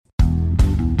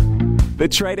The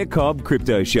Trader Cobb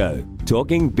Crypto Show,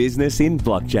 talking business in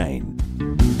blockchain.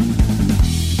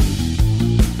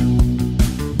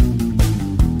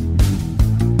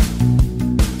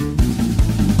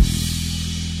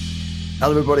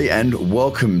 Hello, everybody, and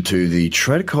welcome to the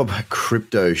Trader Cobb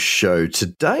Crypto Show.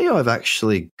 Today, I've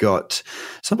actually got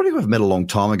somebody who I've met a long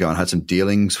time ago and had some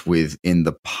dealings with in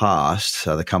the past,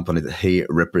 the company that he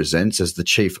represents as the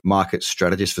Chief Market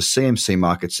Strategist for CMC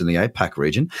Markets in the APAC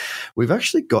region. We've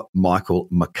actually got Michael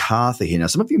McCarthy here. Now,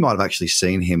 some of you might have actually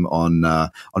seen him on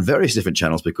various different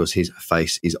channels because his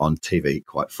face is on TV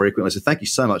quite frequently. So thank you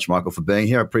so much, Michael, for being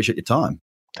here. I appreciate your time.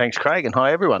 Thanks, Craig, and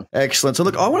hi, everyone. Excellent. So,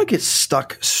 look, I want to get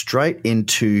stuck straight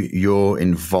into your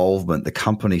involvement. The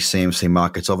company CMC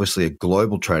Markets, obviously a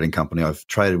global trading company. I've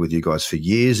traded with you guys for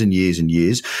years and years and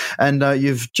years, and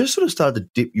you've just sort of started to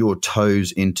dip your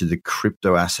toes into the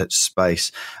crypto asset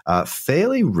space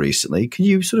fairly recently. Can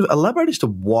you sort of elaborate as to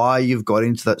why you've got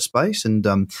into that space and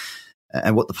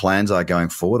what the plans are going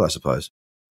forward, I suppose?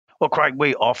 Well, Craig,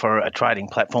 we offer a trading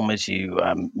platform, as you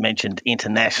mentioned,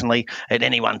 internationally. At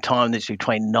any one time, there's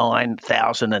between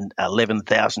 9,000 and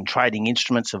 11,000 trading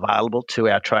instruments available to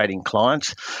our trading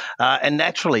clients. And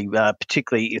naturally,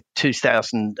 particularly in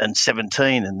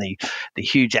 2017 and the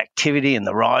huge activity and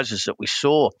the rises that we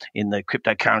saw in the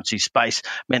cryptocurrency space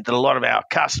meant that a lot of our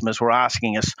customers were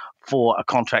asking us for a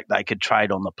contract they could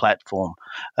trade on the platform.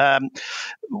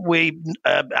 We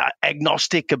are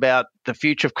agnostic about the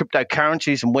future of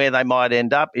cryptocurrencies and where they might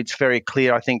end up. It's very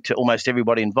clear, I think, to almost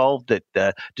everybody involved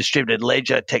that distributed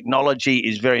ledger technology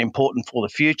is very important for the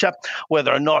future.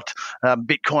 Whether or not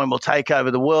Bitcoin will take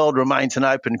over the world remains an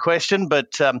open question,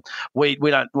 but we're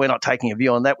not taking a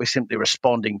view on that. We're simply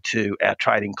responding to our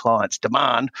trading clients'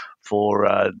 demand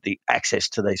for the access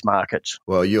to these markets.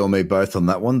 Well, you and me both on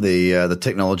that one. The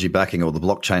technology backing, or the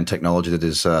blockchain technology that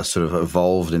is sort of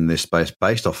evolved in this space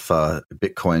based off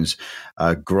Bitcoin's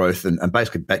growth and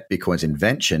basically Bitcoin's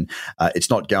invention, it's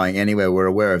not going anywhere. We're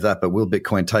aware of that, but will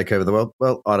Bitcoin take over the world?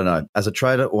 Well, I don't know. As a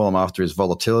trader, all I'm after is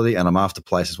volatility, and I'm after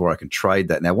places where I can trade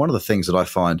that. Now, one of the things that I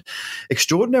find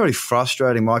extraordinarily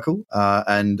frustrating, Michael,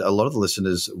 and a lot of the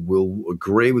listeners will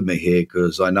agree with me here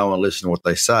because I know and listen to what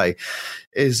they say,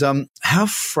 is how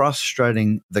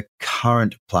frustrating the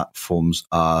current platforms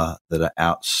are that are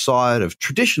outside of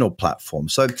traditional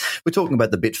platforms. So we're talking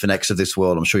about the Bitfinex of this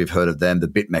world. I'm sure you've heard of them, the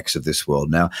BitMEX of this world.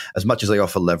 Now, as much as they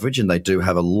offer leverage and they do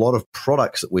have a lot of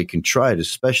products that we can trade,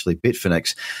 especially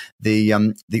Bitfinex,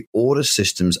 the order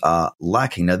systems are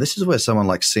lacking. Now, this is where someone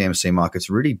like CMC Markets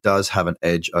really does have an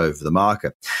edge over the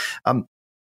market.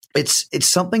 It's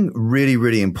something really,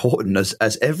 really important,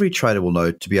 as every trader will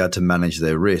know, to be able to manage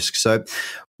their risk. So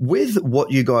with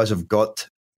what you guys have got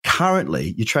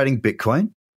currently, you're trading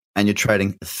Bitcoin and you're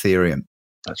trading Ethereum.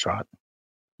 That's right.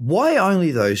 Why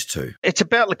only those two? It's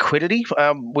about liquidity.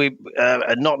 We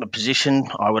are not in a position,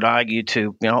 I would argue,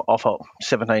 to offer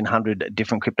 1,700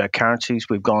 different cryptocurrencies.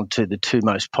 We've gone to the two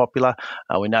most popular.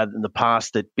 We know that in the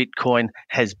past that Bitcoin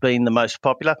has been the most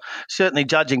popular. Certainly,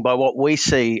 judging by what we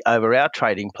see over our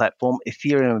trading platform,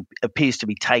 Ethereum appears to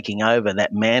be taking over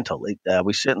that mantle.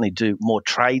 We certainly do more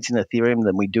trades in Ethereum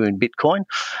than we do in Bitcoin.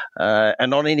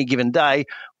 And on any given day,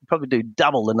 we probably do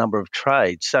double the number of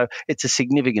trades. So it's a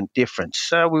significant difference.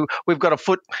 So we've got a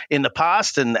foot in the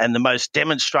past and the most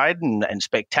demonstrated and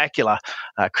spectacular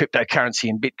cryptocurrency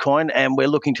in Bitcoin, and we're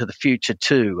looking to the future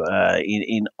too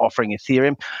in offering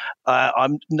Ethereum.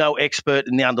 I'm no expert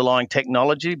in the underlying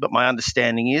technology, but my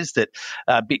understanding is that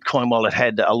Bitcoin, while it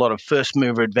had a lot of first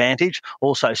mover advantage,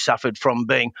 also suffered from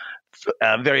being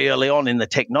very early on in the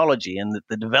technology, and that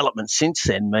the developments since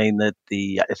then mean that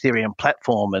the Ethereum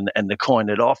platform and the coin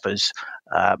it offers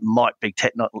might be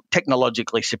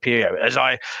technologically superior. As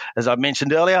I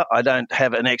mentioned earlier, I don't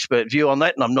have an expert view on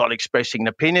that, and I'm not expressing an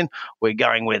opinion. We're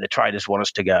going where the traders want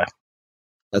us to go.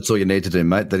 That's all you need to do,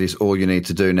 mate. That is all you need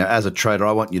to do. Now, as a trader,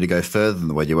 I want you to go further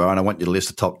than where you are, and I want you to list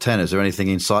the top 10. Is there anything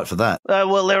in sight for that?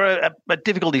 Well, there are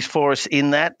difficulties for us in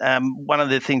that. One of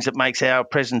the things that makes our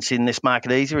presence in this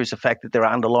market easier is the fact that there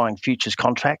are underlying futures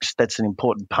contracts. That's an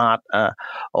important part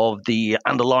of the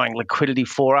underlying liquidity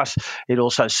for us. It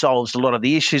also solves a lot of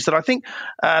the issues that I think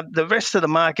the rest of the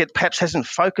market perhaps hasn't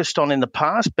focused on in the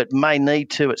past, but may need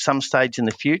to at some stage in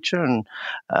the future. And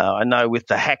I know with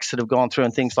the hacks that have gone through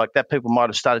and things like that, people might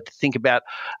have started to think about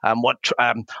what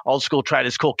old school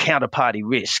traders call counterparty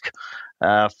risk.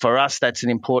 For us, that's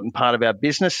an important part of our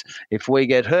business. If we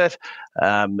get hurt,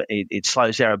 it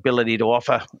slows our ability to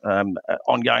offer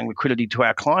ongoing liquidity to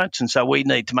our clients. And so we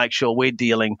need to make sure we're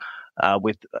dealing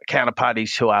with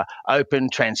counterparties who are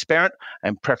open, transparent,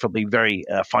 and preferably very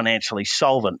financially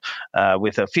solvent.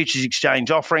 With a futures exchange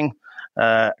offering,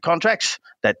 contracts,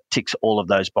 that ticks all of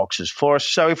those boxes for us.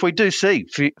 So if we do see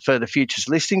further futures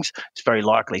listings, it's very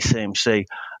likely CMC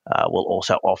will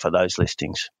also offer those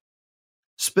listings.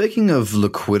 Speaking of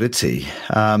liquidity,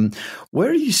 where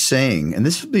are you seeing, and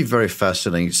this would be very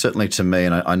fascinating, certainly to me,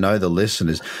 and I know the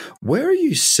listeners, where are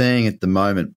you seeing at the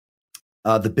moment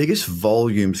the biggest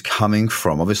volumes coming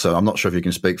from? Obviously, I'm not sure if you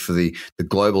can speak for the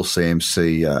global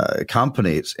CMC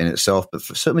company in itself, but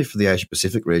certainly for the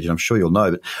Asia-Pacific region, I'm sure you'll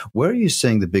know. But where are you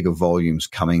seeing the bigger volumes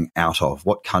coming out of?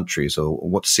 What countries or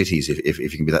what cities, if you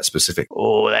can be that specific?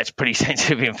 Oh, that's pretty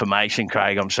sensitive information,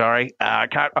 Craig. I'm sorry. I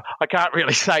can't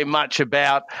really say much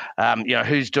about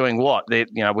who's doing what.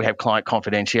 We have client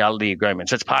confidentiality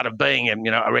agreements. It's part of being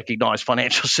a recognised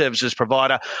financial services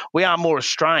provider. We are more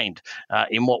restrained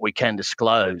in what we can disclose.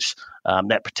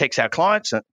 That protects our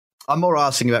clients. I'm more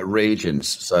asking about regions.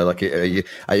 So, like, are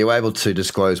you able to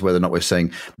disclose whether or not we're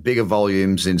seeing bigger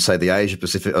volumes in, say, the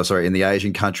in the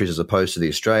Asian countries as opposed to the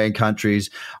Australian countries?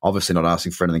 Obviously, not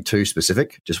asking for anything too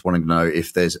specific. Just wanting to know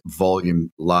if there's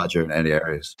volume larger in any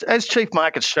areas. As Chief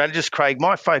Market Strategist, Craig,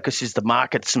 my focus is the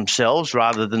markets themselves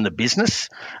rather than the business.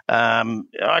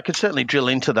 I could certainly drill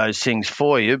into those things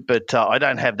for you, but I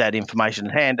don't have that information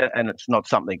in hand, and it's not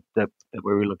something that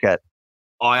we look at.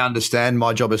 I understand.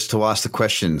 My job is to ask the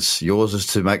questions. Yours is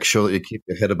to make sure that you keep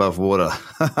your head above water.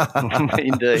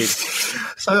 Indeed.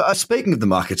 So speaking of the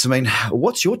markets, I mean,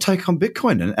 what's your take on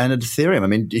Bitcoin and Ethereum? I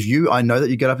mean, I know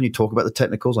that you get up and you talk about the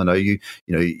technicals. I know you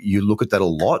look at that a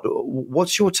lot.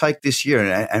 What's your take this year,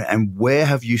 and where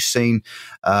have you seen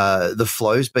the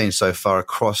flows been so far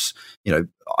across,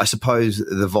 I suppose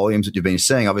the volumes that you've been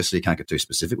seeing? Obviously, you can't get too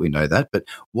specific. We know that. But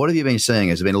what have you been seeing?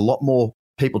 Has there been a lot more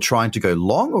people trying to go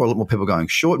long or a lot more people going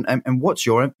short? And what's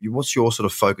your sort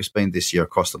of focus been this year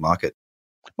across the market?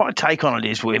 My take on it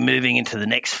is we're moving into the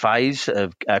next phase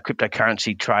of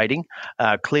cryptocurrency trading.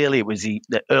 Clearly, it was the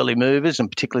early movers, and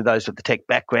particularly those with the tech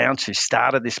backgrounds, who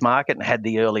started this market and had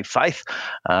the early faith.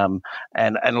 And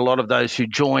a lot of those who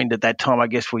joined at that time, I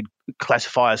guess we'd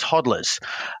classify as hodlers.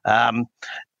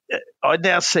 I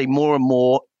now see more and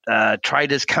more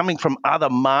traders coming from other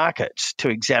markets to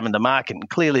examine the market. And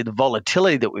clearly the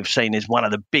volatility that we've seen is one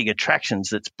of the big attractions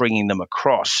that's bringing them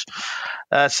across.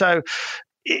 So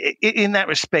in that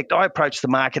respect, I approach the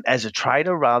market as a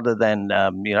trader rather than,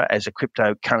 as a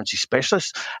cryptocurrency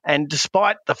specialist. And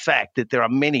despite the fact that there are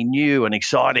many new and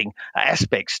exciting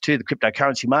aspects to the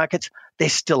cryptocurrency markets,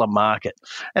 there's still a market.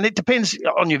 And it depends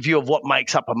on your view of what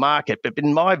makes up a market. But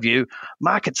in my view,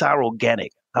 markets are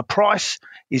organic. A price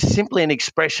is simply an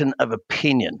expression of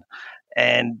opinion.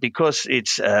 And because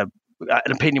it's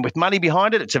an opinion with money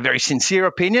behind it, it's a very sincere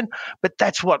opinion, but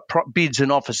that's what bids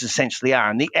and offers essentially are.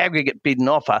 And the aggregate bid and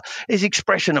offer is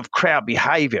expression of crowd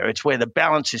behaviour. It's where the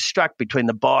balance is struck between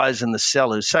the buyers and the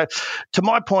sellers. So to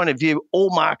my point of view, all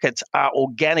markets are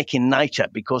organic in nature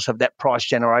because of that price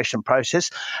generation process.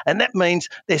 And that means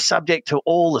they're subject to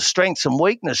all the strengths and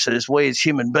weaknesses we as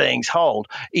human beings hold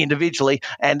individually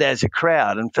and as a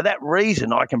crowd. And for that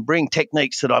reason, I can bring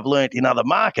techniques that I've learned in other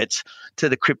markets to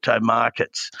the crypto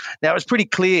markets. Now, it was pretty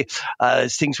clear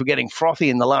as things were getting frothy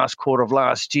in the last quarter of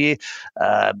last year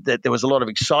that there was a lot of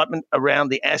excitement around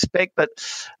the aspect. But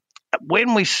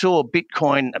when we saw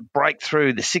Bitcoin break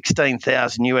through the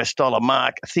 $16,000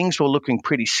 mark, things were looking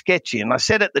pretty sketchy. And I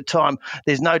said at the time,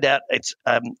 there's no doubt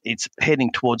it's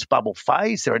heading towards bubble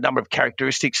phase. There are a number of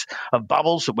characteristics of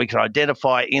bubbles that we can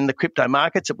identify in the crypto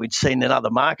markets that we'd seen in other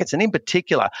markets. And in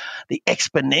particular, the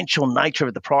exponential nature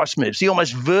of the price moves, the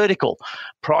almost vertical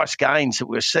price gains that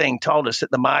we were seeing told us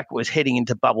that the market was heading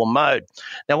into bubble mode.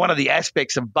 Now, one of the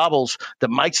aspects of bubbles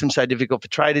that makes them so difficult for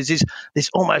traders is there's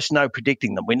almost no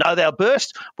predicting them. We know they'll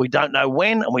burst, we don't know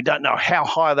when, and we don't know how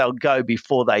high they'll go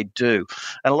before they do.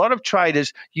 And a lot of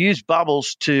traders use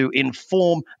bubbles to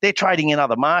inform their trading in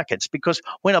other markets, because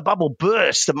when a bubble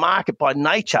bursts, the market by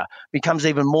nature becomes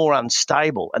even more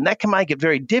unstable, and that can make it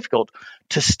very difficult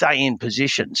to stay in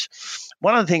positions.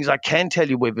 One of the things I can tell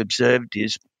you we've observed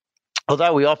is,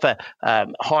 although we offer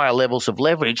higher levels of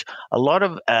leverage, a lot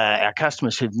of our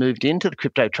customers who've moved into the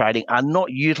crypto trading are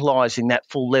not utilising that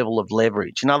full level of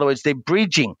leverage. In other words, they're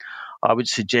bridging, I would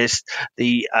suggest,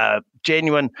 the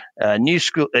genuine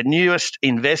newest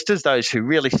investors, those who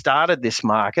really started this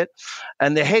market,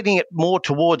 and they're heading it more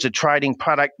towards a trading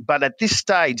product. But at this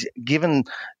stage, given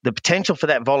the potential for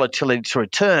that volatility to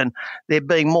return, they're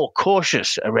being more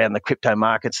cautious around the crypto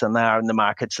markets than they are in the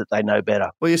markets that they know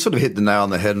better. Well, you sort of hit the nail on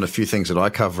the head on a few things that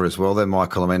I cover as well there,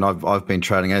 Michael. I mean, I've been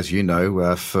trading, as you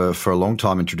know, for a long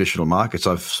time in traditional markets.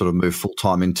 I've sort of moved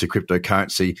full-time into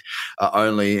cryptocurrency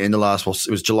only in the last, it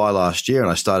was July last year,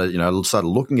 and I started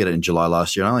looking at it in July July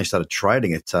last year. I only started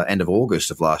trading at end of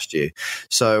August of last year.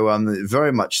 So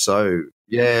very much so.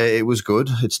 Yeah, it was good.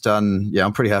 It's done. Yeah,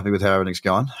 I'm pretty happy with how everything's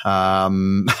gone.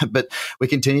 But we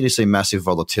continue to see massive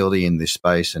volatility in this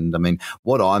space. And I mean,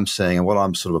 what I'm seeing and what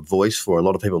I'm sort of a voice for, a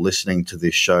lot of people listening to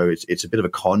this show, it's a bit of a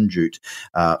conduit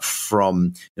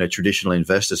from traditional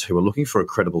investors who are looking for a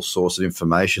credible source of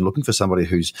information, looking for somebody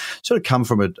who's sort of come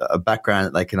from a background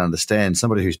that they can understand,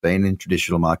 somebody who's been in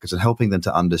traditional markets and helping them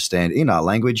to understand in our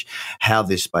language how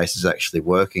this space is actually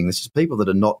working. This is people that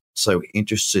are not so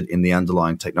interested in the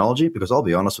underlying technology, because I'll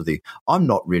be honest with you, I'm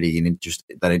not really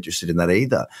that interested in that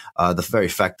either. The very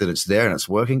fact that it's there and it's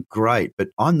working, great, but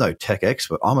I'm no tech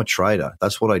expert. I'm a trader.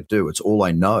 That's what I do. It's all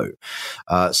I know.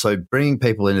 So bringing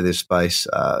people into this space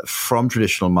from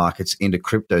traditional markets into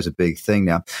crypto is a big thing.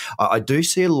 Now, I do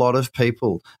see a lot of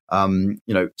people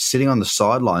sitting on the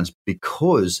sidelines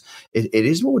because it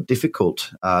is more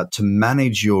difficult to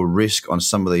manage your risk on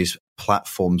some of these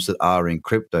platforms that are in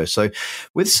crypto. So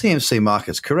with CMC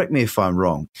Markets, correct me if I'm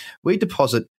wrong, we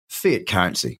deposit fiat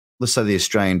currency, let's say the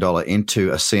Australian dollar,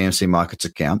 into a CMC Markets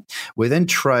account. We then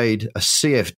trade a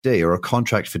CFD, or a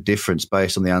contract for difference,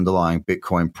 based on the underlying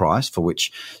Bitcoin price, for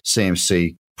which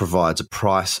CMC provides a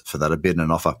price for that, a bid and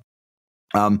an offer.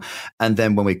 And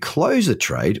then when we close the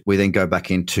trade, we then go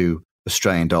back into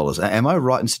Australian dollars. Am I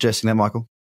right in suggesting that, Michael?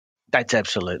 That's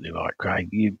absolutely right, Craig.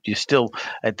 You're still,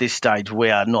 at this stage, we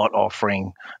are not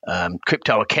offering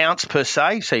crypto accounts per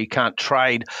se, so you can't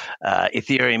trade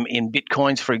Ethereum in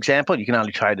Bitcoins, for example. You can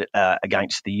only trade it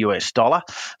against the US dollar.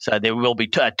 So there will be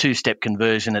a two-step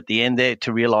conversion at the end there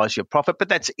to realize your profit, but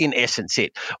that's in essence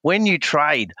it. When you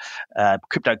trade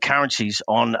cryptocurrencies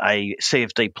on a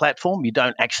CFD platform, you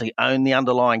don't actually own the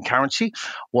underlying currency.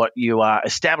 What you are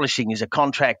establishing is a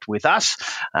contract with us,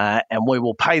 and we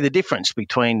will pay the difference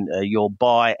between your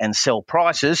buy and sell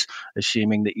prices,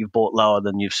 assuming that you've bought lower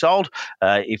than you've sold.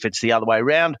 If it's the other way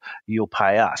around, you'll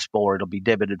pay us, or it'll be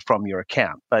debited from your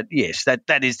account. But yes,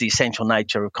 that is the essential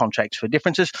nature of contracts for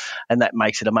differences, and that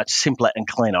makes it a much simpler and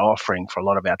cleaner offering for a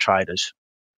lot of our traders.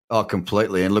 Oh,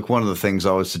 completely. And look, one of the things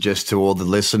I would suggest to all the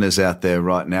listeners out there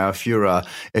right now, if you're a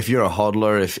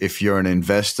hodler, if you're an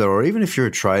investor, or even if you're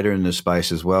a trader in this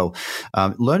space as well,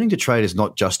 learning to trade is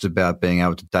not just about being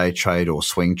able to day trade or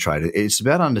swing trade. It's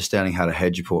about understanding how to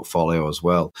hedge your portfolio as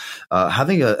well.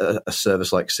 Having a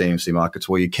service like CMC Markets,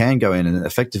 where you can go in and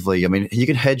effectively, I mean, you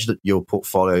can hedge your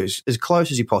portfolio as close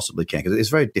as you possibly can, because it's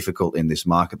very difficult in this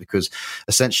market, because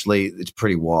essentially it's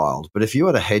pretty wild. But if you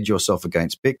were to hedge yourself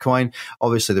against Bitcoin,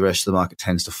 obviously the rest of the market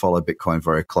tends to follow Bitcoin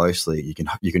very closely. You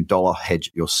can dollar hedge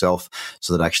yourself,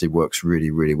 so that actually works really,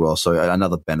 really well. So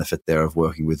another benefit there of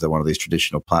working with one of these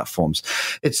traditional platforms.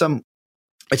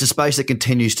 It's a space that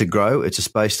continues to grow. It's a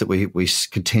space that we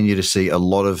continue to see a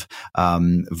lot of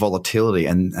volatility,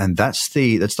 and that's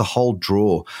the whole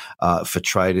draw for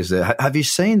traders there. Have you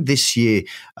seen this year?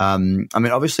 I mean,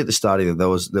 obviously at the start of it, there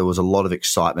was a lot of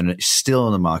excitement, and it's still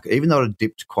in the market. Even though it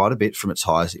dipped quite a bit from its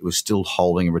highs, it was still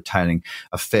holding and retaining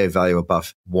a fair value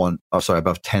above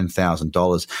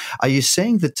 $10,000. Are you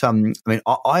seeing that? I mean,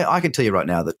 I can tell you right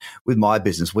now that with my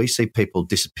business, we see people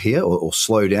disappear or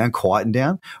slow down, quieten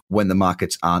down when the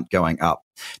markets aren't going up.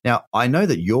 Now, I know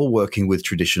that you're working with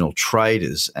traditional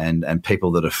traders and people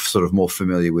that are sort of more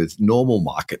familiar with normal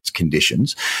market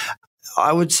conditions.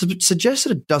 I would suggest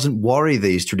that it doesn't worry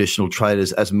these traditional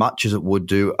traders as much as it would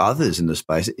do others in the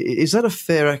space. Is that a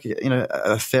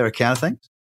fair account of things?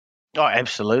 Oh,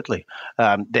 absolutely.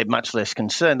 They're much less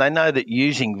concerned. They know that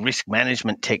using risk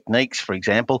management techniques, for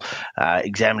example,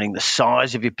 examining the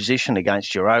size of your position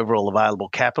against your overall available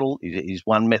capital is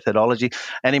one methodology,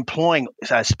 and employing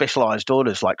specialised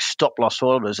orders like stop-loss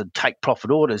orders and take-profit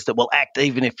orders that will act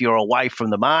even if you're away from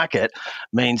the market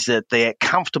means that they're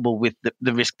comfortable with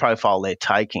the risk profile they're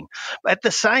taking. At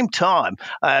the same time,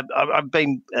 I've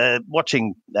been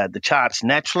watching the charts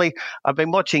naturally. I've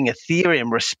been watching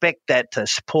Ethereum respect that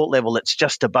support level that's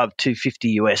just above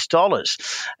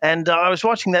 $250. And I was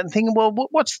watching that and thinking, well,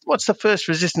 what's the first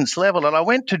resistance level? And I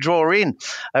went to draw in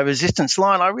a resistance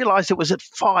line. I realized it was at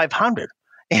 500.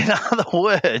 In other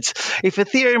words, if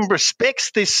Ethereum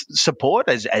respects this support,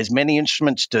 as many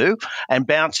instruments do, and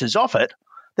bounces off it,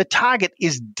 the target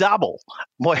is double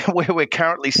where we're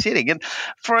currently sitting. And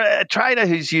for a trader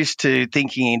who's used to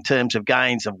thinking in terms of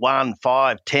gains of 1%,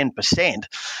 5%, 10%,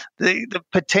 the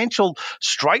potential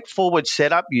straightforward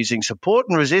setup using support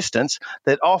and resistance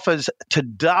that offers to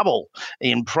double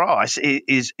in price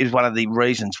is one of the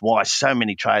reasons why so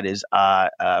many traders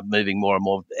are moving more and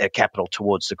more capital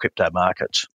towards the crypto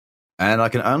markets. And I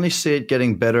can only see it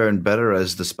getting better and better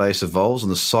as the space evolves on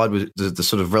the side with the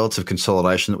sort of relative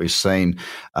consolidation that we've seen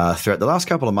throughout the last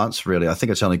couple of months, really. I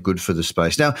think it's only good for the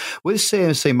space. Now, with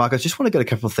CMC Markets, I just want to get a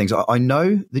couple of things. I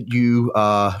know that you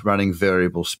are running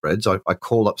variable spreads. I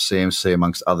called up CMC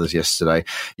amongst others yesterday.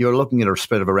 You're looking at a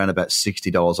spread of around about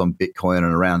 $60 on Bitcoin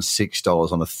and around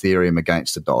 $6 on Ethereum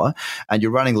against the dollar. And you're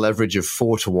running leverage of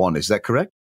 4-1. Is that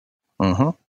correct? Mm-hmm.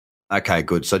 Okay,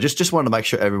 good. So just wanted to make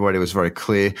sure everybody was very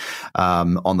clear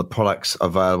on the products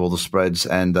available, the spreads.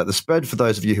 And the spread, for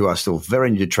those of you who are still very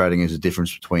new to trading, is the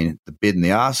difference between the bid and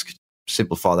the ask.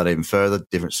 Simplify that even further, the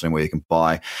difference between where you can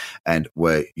buy and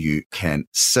where you can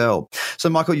sell. So,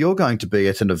 Michael, you're going to be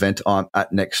at an event I'm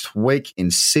at next week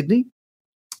in Sydney.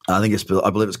 I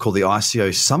believe it's called the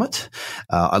ICO Summit.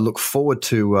 I look forward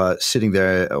to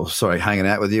hanging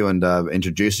out with you and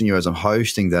introducing you as I'm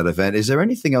hosting that event. Is there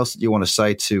anything else that you want to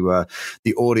say to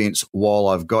the audience while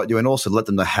I've got you, and also let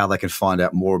them know how they can find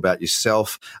out more about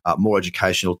yourself, more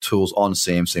educational tools on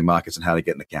CMC Markets and how to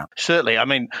get an account? Certainly. I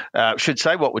mean, should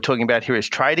say what we're talking about here is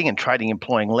trading and trading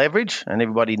employing leverage, and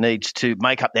everybody needs to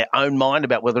make up their own mind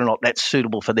about whether or not that's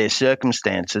suitable for their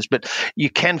circumstances. But you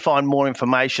can find more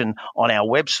information on our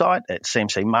website at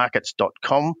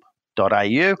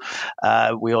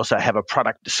cmcmarkets.com.au. We also have a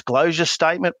product disclosure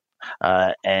statement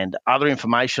and other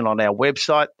information on our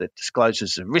website that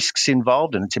discloses the risks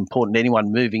involved, and it's important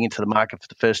anyone moving into the market for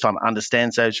the first time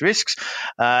understands those risks.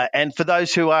 And for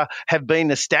those who have been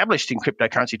established in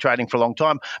cryptocurrency trading for a long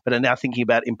time but are now thinking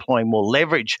about employing more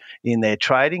leverage in their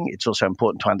trading, it's also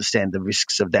important to understand the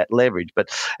risks of that leverage. But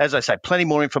as I say, plenty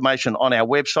more information on our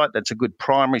website. That's a good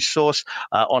primary source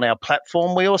on our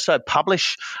platform. We also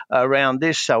publish around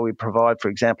this, so we provide, for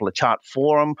example, a chart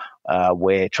forum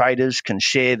where traders can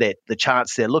share the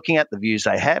charts they're looking at, the views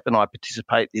they have, and I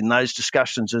participate in those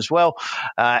discussions as well.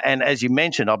 And as you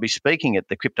mentioned, I'll be speaking at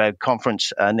the crypto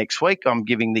conference next week. I'm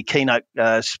giving the keynote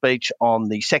speech on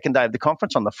the second day of the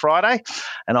conference on the Friday,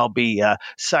 and I'll be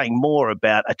saying more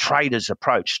about a trader's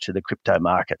approach to the crypto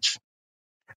markets.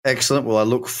 Excellent. Well, I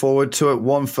look forward to it.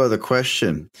 One further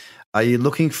question. Are you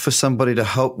looking for somebody to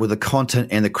help with the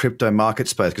content in the crypto market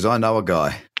space? Because I know a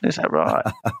guy. Is that right?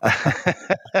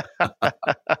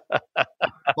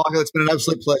 Michael, it's been an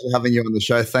absolute pleasure having you on the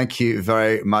show. Thank you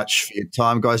very much for your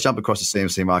time. Guys, jump across to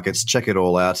CMC Markets. Check it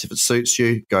all out. If it suits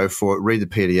you, go for it. Read the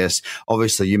PDS.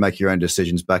 Obviously, you make your own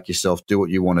decisions. Back yourself. Do what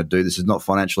you want to do. This is not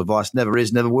financial advice. Never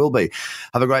is, never will be.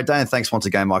 Have a great day. And thanks once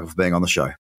again, Michael, for being on the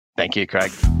show. Thank you,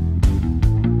 Craig.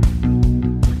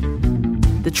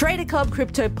 The Trader Cobb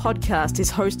Crypto Podcast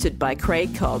is hosted by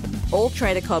Craig Cobb. All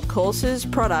Trader Cobb courses,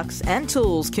 products and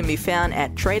tools can be found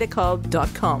at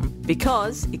tradercobb.com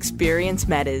because experience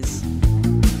matters.